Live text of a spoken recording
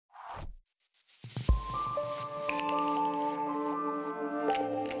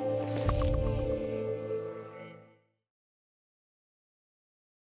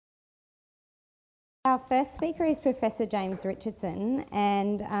Our first speaker is Professor James Richardson,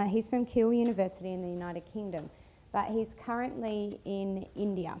 and he's from Keele University in the United Kingdom, but he's currently in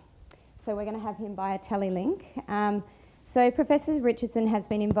India. So we're going to have him by a telelink. So Professor Richardson has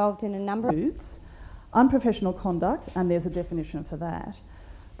been involved in a number of unprofessional conduct, and there's a definition for that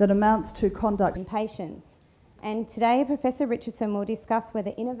amounts to conduct in patients. And today Professor Richardson will discuss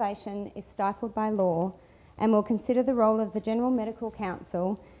whether innovation is stifled by law, and will consider the role of the General Medical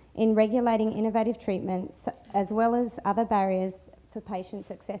Council in regulating innovative treatments, as well as other barriers for patients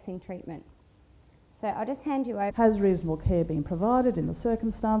accessing treatment. So I'll just hand you over. Has reasonable care been provided in the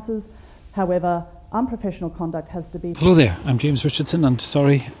circumstances? However, unprofessional conduct has to be... Hello there, I'm James Richardson, and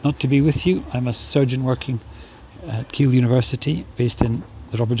sorry not to be with you. I'm a surgeon working at Keele University, based in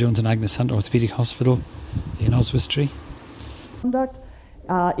the Robert Jones and Agnes Hunt Orthopaedic Hospital in Oswestry. Conduct.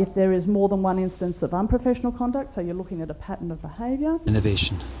 If there is more than one instance of unprofessional conduct, so you're looking at a pattern of behaviour.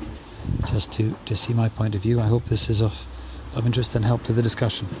 Innovation. Just to see my point of view, I hope this is of interest and help to the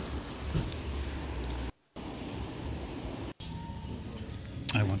discussion.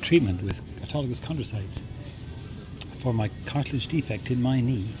 I want treatment with autologous chondrocytes for my cartilage defect in my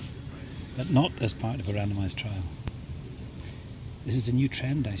knee, but not as part of a randomised trial. This is a new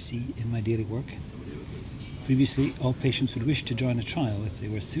trend I see in my daily work. Previously, all patients would wish to join a trial if they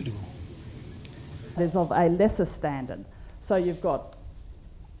were suitable. It is of a lesser standard. So you've got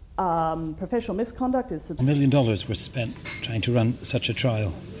professional misconduct is... $1 million was spent trying to run such a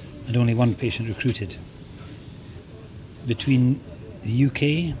trial, and only one patient recruited. Between the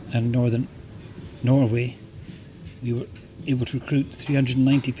UK and northern Norway, we were able to recruit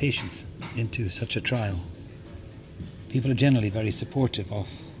 390 patients into such a trial. People are generally very supportive of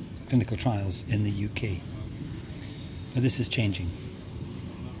clinical trials in the UK. But this is changing.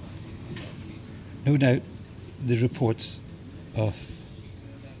 No doubt the reports of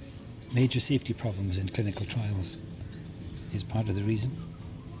major safety problems in clinical trials is part of the reason.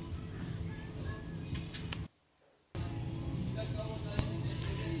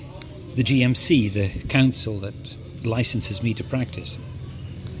 The GMC, the council that licenses me to practice,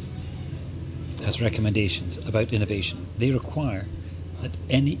 has recommendations about innovation. They require that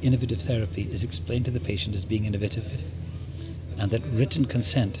any innovative therapy is explained to the patient as being innovative, and that written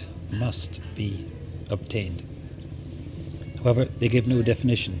consent must be obtained. However, they give no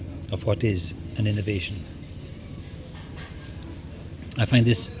definition of what is an innovation. I find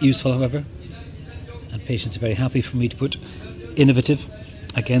this useful, however, and patients are very happy for me to put innovative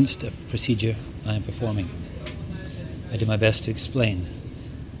against a procedure I am performing. I do my best to explain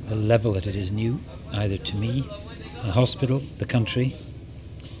the level that it is new, either to me, my hospital, the country,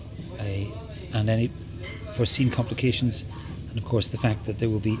 and any foreseen complications, and of course the fact that there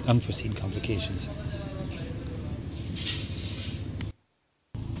will be unforeseen complications.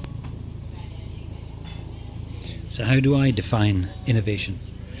 So how do I define innovation?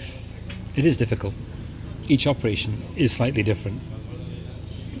 It is difficult. Each operation is slightly different.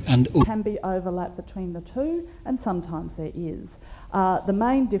 And can be overlap between the two, and sometimes there is. The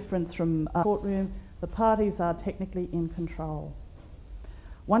main difference from a courtroom, the parties are technically in control.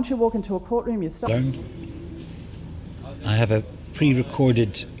 Once you walk into a courtroom, you stop. I have a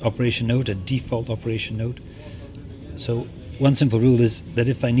pre-recorded operation note, a default operation note. So one simple rule is that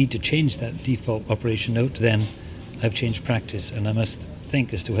if I need to change that default operation note, then I've changed practice, and I must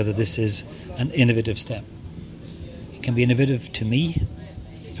think as to whether this is an innovative step. It can be innovative to me,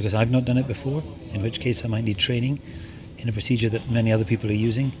 because I've not done it before, in which case I might need training in a procedure that many other people are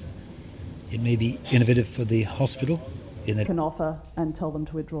using. It may be innovative for the hospital. Can offer and tell them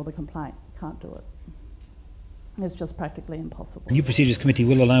to withdraw the complaint. Can't do it. It's just practically impossible. The New Procedures Committee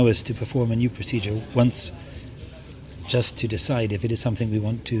will allow us to perform a new procedure once, just to decide if it is something we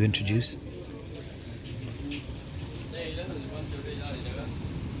want to introduce.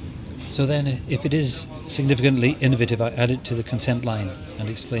 So then, if it is significantly innovative, I add it to the consent line and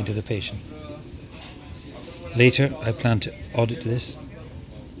explain to the patient. Later, I plan to audit this.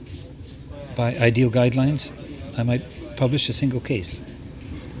 By ideal guidelines, I might publish a single case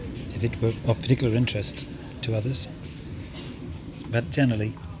if it were of particular interest to others. But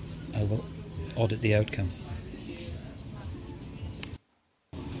generally, I will audit the outcome.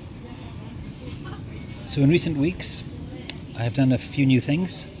 So in recent weeks, I have done a few new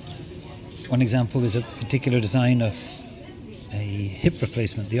things. One example is a particular design of a hip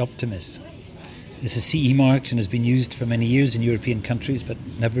replacement, the Optimus. This is CE marked and has been used for many years in European countries, but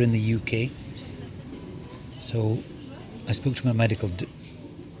never in the UK. So I spoke to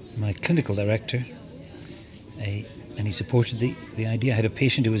my clinical director, and he supported the idea. I had a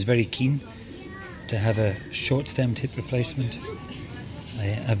patient who was very keen to have a short-stemmed hip replacement.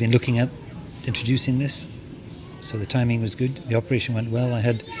 I've been looking at introducing this, so the timing was good. The operation went well. I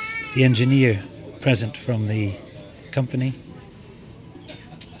had the engineer present from the company,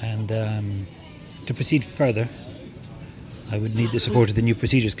 and to proceed further I would need the support of the new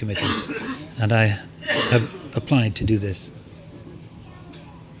procedures committee, and I have applied to do this.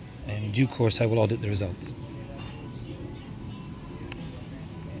 In due course I will audit the results.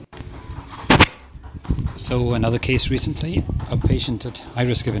 So another case recently, a patient at high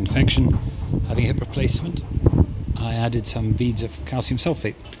risk of infection having a hip replacement. I added some beads of calcium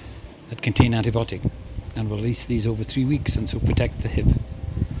sulfate that contain antibiotic and will release these over 3 weeks and so protect the hip.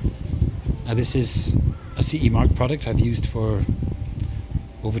 Now this is a CE mark product I've used for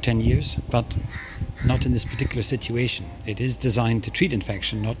over 10 years, but not in this particular situation. It is designed to treat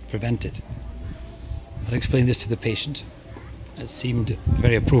infection, not prevent it. I'll explain this to the patient. It seemed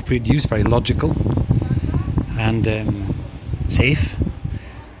very appropriate use, very logical and safe.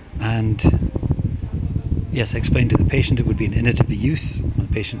 And yes, I explained to the patient it would be an innovative use. The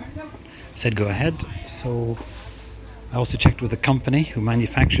patient said go ahead. So I also checked with the company who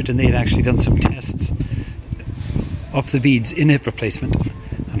manufactured, and they had actually done some tests of the beads in hip replacement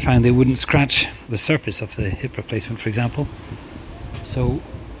and found they wouldn't scratch the surface of the hip replacement, for example. So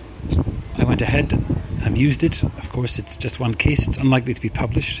I went ahead and used it. Of course, it's just one case. It's unlikely to be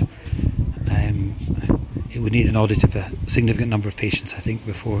published. It would need an audit of a significant number of patients, I think,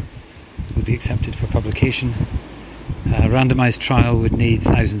 before it would be accepted for publication. A randomised trial would need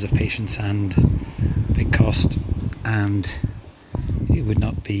thousands of patients and big cost, and it would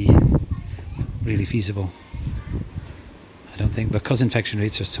not be really feasible. I don't think, because infection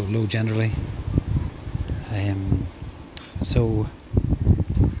rates are so low generally. So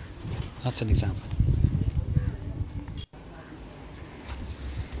that's an example.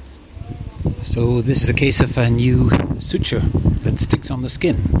 So this is a case of a new suture that sticks on the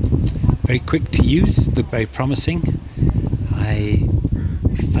skin. Very quick to use, looked very promising. I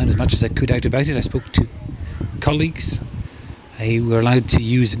found as much as I could out about it. I spoke to colleagues. We were allowed to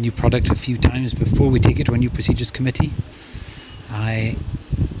use a new product a few times before we take it to a new procedures committee. I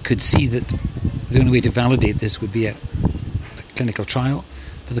could see that the only way to validate this would be a clinical trial,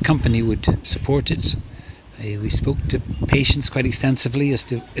 but the company would support it. We spoke to patients quite extensively as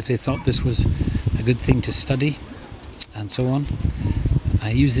to if they thought this was a good thing to study, and so on.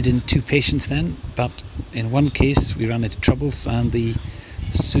 I used it in 2 patients then, but in one case we ran into troubles and the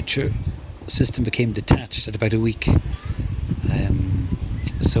suture system became detached at about a week.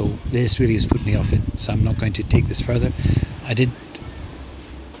 So this really has put me off it, so I'm not going to take this further. I did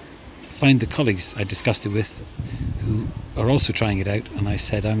find the colleagues I discussed it with who are also trying it out, and I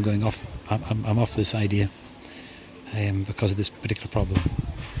said I'm off this idea because of this particular problem.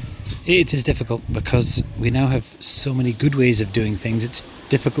 It is difficult because we now have so many good ways of doing things. It's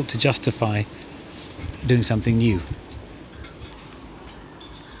difficult to justify doing something new.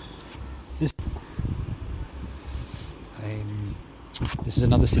 This is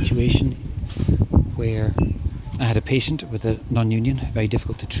another situation where I had a patient with a non-union, very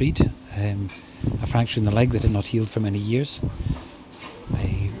difficult to treat, a fracture in the leg that had not healed for many years.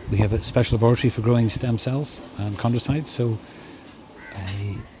 We have a special laboratory for growing stem cells and chondrocytes, so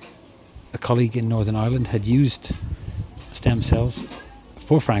a colleague in Northern Ireland had used stem cells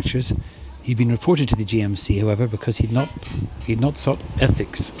for fractures. He'd been reported to the GMC, however, because he'd not sought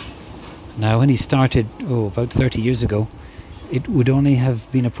ethics. Now, when he started, about 30 years ago, it would only have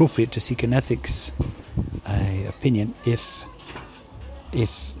been appropriate to seek an ethics opinion if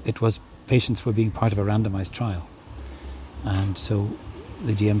it was patients were being part of a randomised trial. And so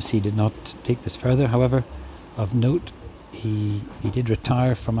the GMC did not take this further. However, of note, he did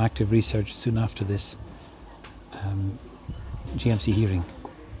retire from active research soon after this GMC hearing.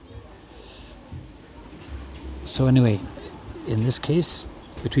 So anyway, in this case,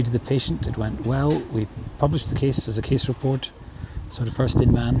 we treated the patient, it went well. We published the case as a case report, sort of first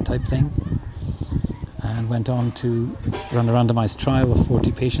in man type thing, and went on to run a randomised trial of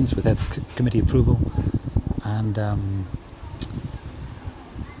 40 patients with ethics committee approval. And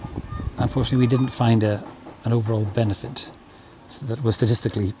unfortunately we didn't find an overall benefit that was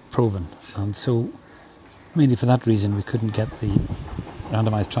statistically proven, and so mainly for that reason we couldn't get the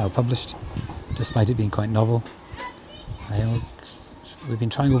randomised trial published, despite it being quite novel. We've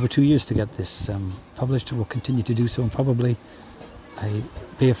been trying over 2 years to get this published, and we'll continue to do so, and probably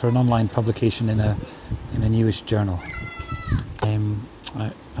pay for an online publication in a newish journal. I'm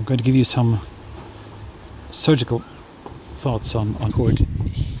going to give you some surgical thoughts on court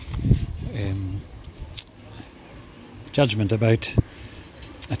judgment about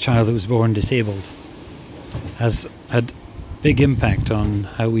a child that was born disabled. Has had big impact on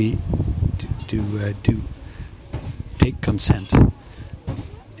how we to take consent.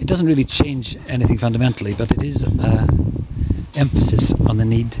 It doesn't really change anything fundamentally, but it is emphasis on the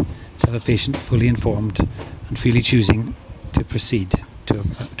need to have a patient fully informed and freely choosing to proceed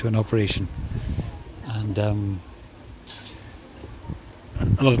to an operation. And a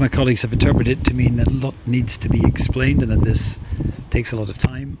lot of my colleagues have interpreted it to mean that a lot needs to be explained and that this takes a lot of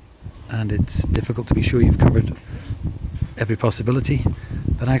time and it's difficult to be sure you've covered every possibility.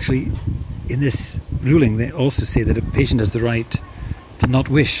 But actually, in this ruling, they also say that a patient has the right to not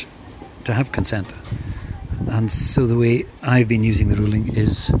wish to have consent. And so the way I've been using the ruling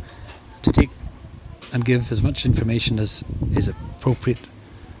is to take and give as much information as is appropriate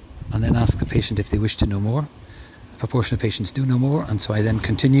and then ask the patient if they wish to know more. A proportion of patients do know more, and so I then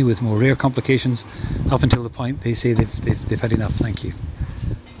continue with more rare complications up until the point they say they've had enough, thank you.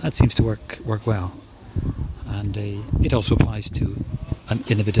 That seems to work well. And it also applies to an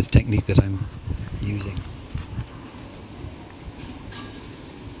innovative technique that I'm using.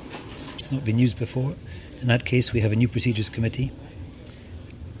 It's not been used before. In that case, we have a new procedures committee.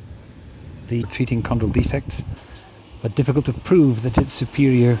 The treating chondral defects, but difficult to prove that it's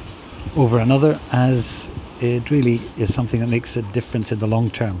superior over another, as it really is something that makes a difference in the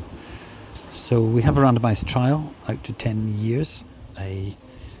long term. So we have a randomized trial out to 10 years,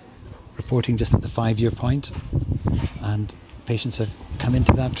 reporting just at the 5-year point, and patients have come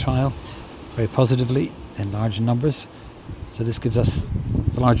into that trial very positively in large numbers. So this gives us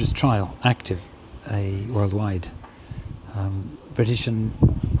the largest trial active worldwide. British and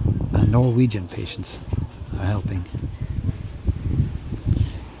Norwegian patients are helping.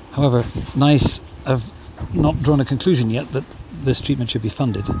 However, NICE have not drawn a conclusion yet that this treatment should be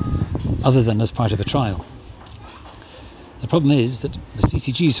funded, other than as part of a trial. The problem is that the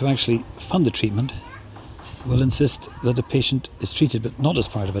CCGs who actually fund the treatment will insist that a patient is treated but not as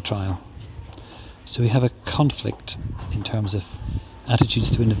part of a trial. So we have a conflict in terms of attitudes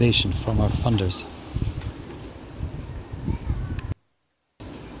to innovation from our funders.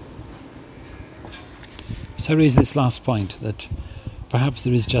 So I raise this last point, that perhaps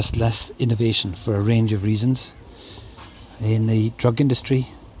there is just less innovation for a range of reasons. In the drug industry,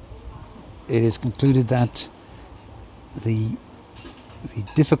 it is concluded that the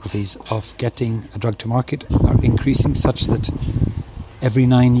difficulties of getting a drug to market are increasing, such that every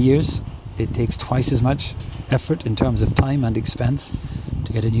 9 years it takes twice as much effort in terms of time and expense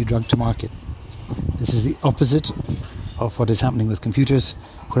to get a new drug to market. This is the opposite of what is happening with computers,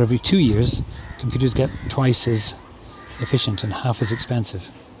 where every 2 years computers get twice as efficient and half as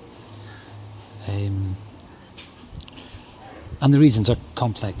expensive. And the reasons are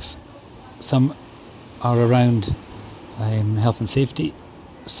complex. Some are around health and safety,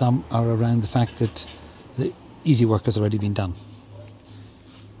 some are around the fact that the easy work has already been done.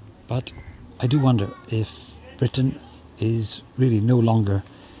 But I do wonder if Britain is really no longer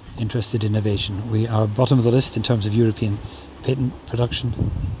interested in innovation. We are bottom of the list in terms of European patent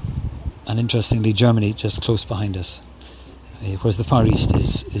production, and interestingly Germany just close behind us, whereas the Far East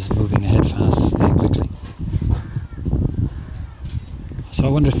is moving ahead fast, quickly. So I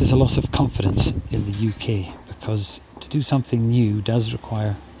wonder if there's a loss of confidence in the UK, because to do something new does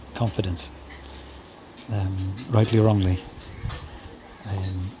require confidence, rightly or wrongly.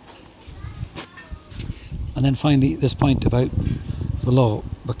 And then finally, this point about the law,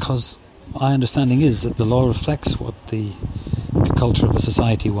 because my understanding is that the law reflects what the culture of a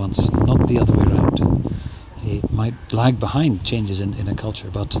society wants, not the other way around. It might lag behind changes in a culture,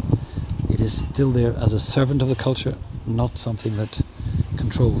 but it is still there as a servant of the culture, not something that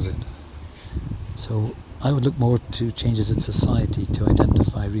controls it. So I would look more to changes in society to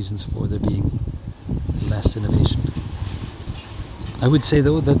identify reasons for there being less innovation. I would say,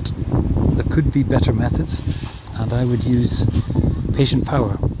 though, that there could be better methods, and I would use patient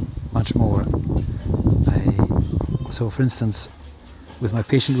power much more. So, for instance, with my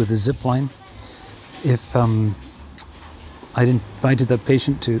patient with the zip line, if I'd invited that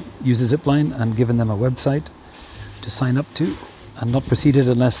patient to use a zip line and given them a website to sign up to, and not proceeded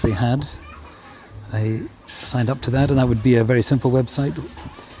unless they had, I signed up to that, and that would be a very simple website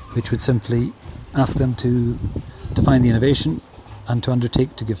which would simply ask them to define the innovation and to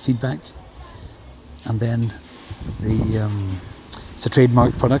undertake to give feedback. And then it's a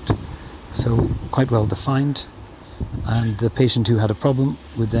trademark product, so quite well defined, and the patient who had a problem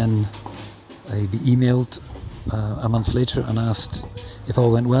would then be emailed a month later and asked if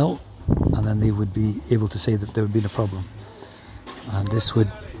all went well, and then they would be able to say that there had been a problem. And this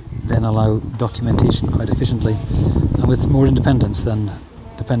would then allow documentation quite efficiently and with more independence than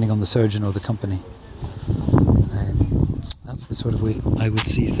depending on the surgeon or the company. That's the sort of way I would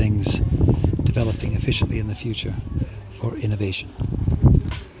see things developing efficiently in the future for innovation.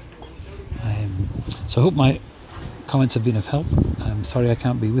 So I hope my comments have been of help. I'm sorry I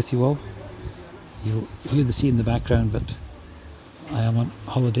can't be with you all. You'll hear the sea in the background, but I am on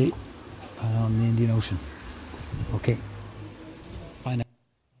holiday on the Indian Ocean. Okay.